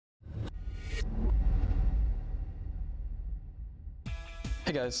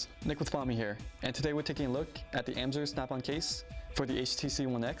Hey guys, Nick with Fami here, and today we're taking a look at the Amzer Snap On Case for the HTC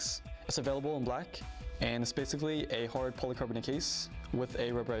One X. It's available in black, and it's basically a hard polycarbonate case with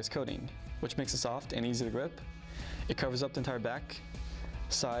a rubberized coating, which makes it soft and easy to grip. It covers up the entire back,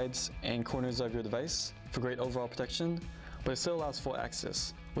 sides, and corners of your device for great overall protection, but it still allows full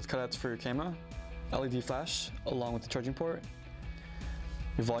access with cutouts for your camera, LED flash along with the charging port,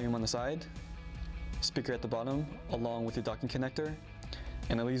 your volume on the side, speaker at the bottom along with your docking connector,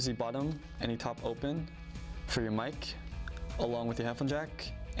 and it leaves the bottom and the top open for your mic, along with your headphone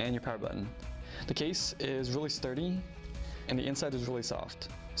jack and your power button. The case is really sturdy and the inside is really soft,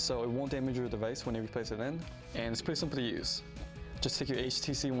 so it won't damage your device when you replace it in, and it's pretty simple to use. Just take your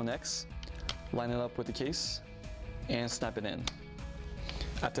HTC One X, line it up with the case, and snap it in.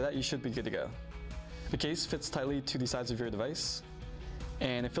 After that, you should be good to go. The case fits tightly to the sides of your device,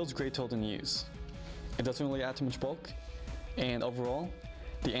 and it feels great to hold and use. It doesn't really add too much bulk, and overall,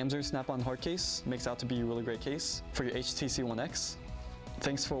 the Amzer Snap On Hard Case makes out to be a really great case for your HTC One X.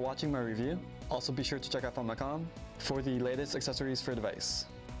 Thanks for watching my review. Also be sure to check out Fami.com for the latest accessories for your device.